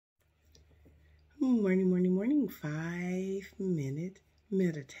Morning, morning, morning. 5-minute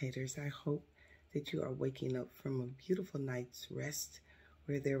meditators. I hope that you are waking up from a beautiful night's rest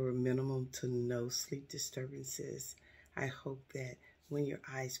where there were minimal to no sleep disturbances. I hope that when your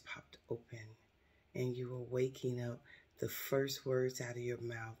eyes popped open and you were waking up, the first words out of your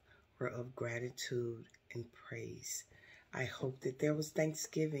mouth were of gratitude and praise. I hope that there was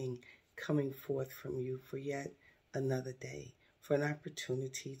thanksgiving coming forth from you for yet another day, for an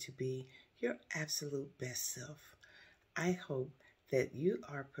opportunity to be your absolute best self. I hope that you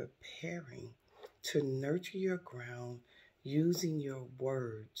are preparing to nurture your ground using your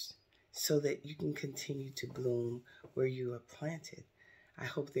words so that you can continue to bloom where you are planted. I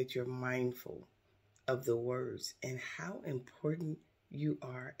hope that you're mindful of the words and how important you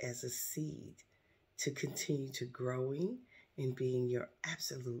are as a seed to continue to growing and being your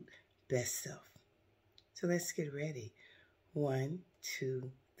absolute best self. So let's get ready. 1,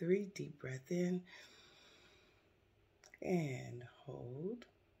 2, 3, deep breath in and hold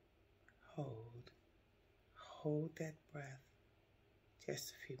that breath. Just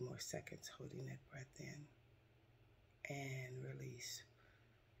a few more seconds holding that breath in and release.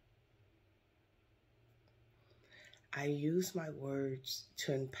 I use my words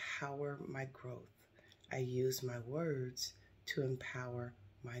to empower my growth. I use my words to empower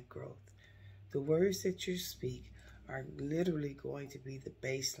my growth. The words that you speak are literally going to be the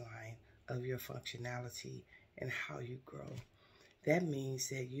baseline of your functionality and how you grow. That means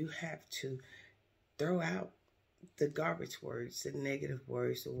that you have to throw out the garbage words, the negative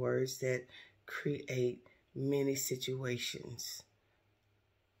words, the words that create many situations,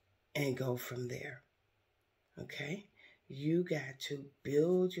 and go from there. Okay? You got to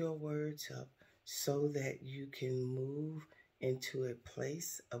build your words up so that you can move into a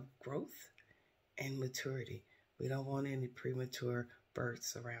place of growth and maturity. We don't want any premature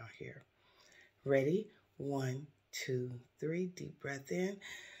births around here. Ready? 1, 2, 3. Deep breath in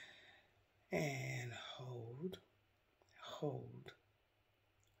and hold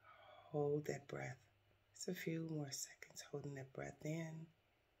that breath. Just a few more seconds holding that breath in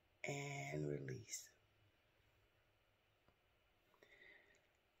and release.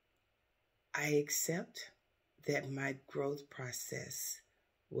 I accept that my growth process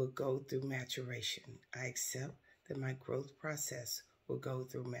will go through maturation. I accept that my growth process will go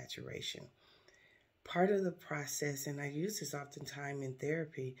through maturation. Part of the process, and I use this oftentimes in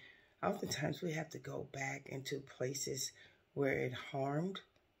therapy, oftentimes we have to go back into places where it harmed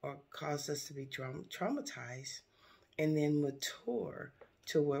or caused us to be traumatized and then mature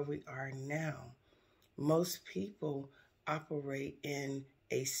to where we are now. Most people operate in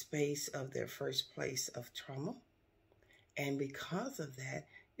a space of their first place of trauma, and because of that,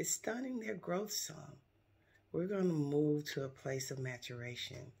 it's stunning their growth some. We're going to move to a place of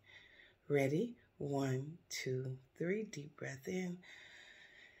maturation. Ready? 1, 2, 3. Deep breath in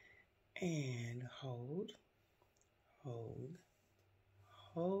and hold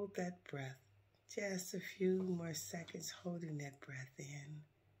that breath. Just a few more seconds holding that breath in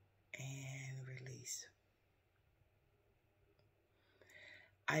and release.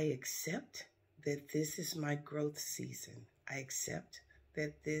 I accept that this is my growth season. I accept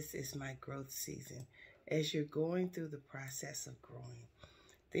that this is my growth season. As you're going through the process of growing,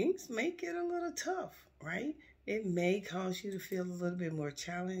 things may get a little tough, right? It may cause you to feel a little bit more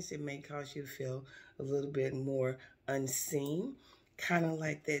challenged. It may cause you to feel a little bit more unseen, kind of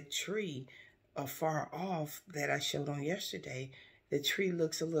like that tree far off that I showed on yesterday. The tree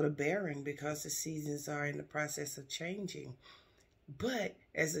looks a little barren because the seasons are in the process of changing. But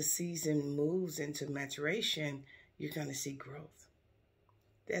as the season moves into maturation, you're going to see growth.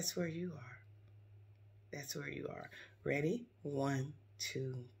 That's where you are. That's where you are. Ready? 1,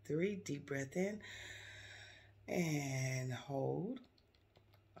 2, 3. Deep breath in and hold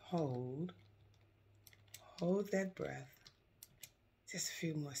that breath. Just a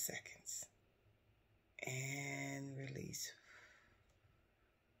few more seconds and release.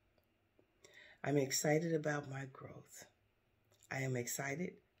 I'm excited about my growth. I am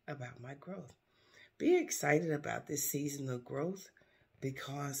excited about my growth. Be excited about this season of growth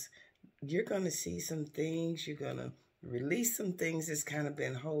because you're going to see some things. You're going to release some things that's kind of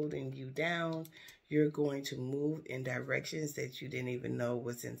been holding you down. You're going to move in directions that you didn't even know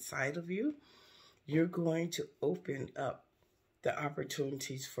was inside of you. You're going to open up the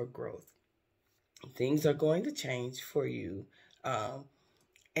opportunities for growth. Things are going to change for you,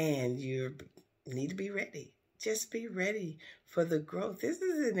 and you need to be ready. Just be ready for the growth. This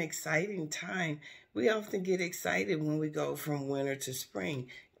is an exciting time. We often get excited when we go from winter to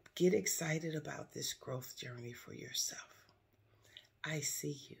spring. Get excited about this growth journey for yourself. I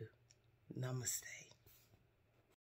see you. Namaste.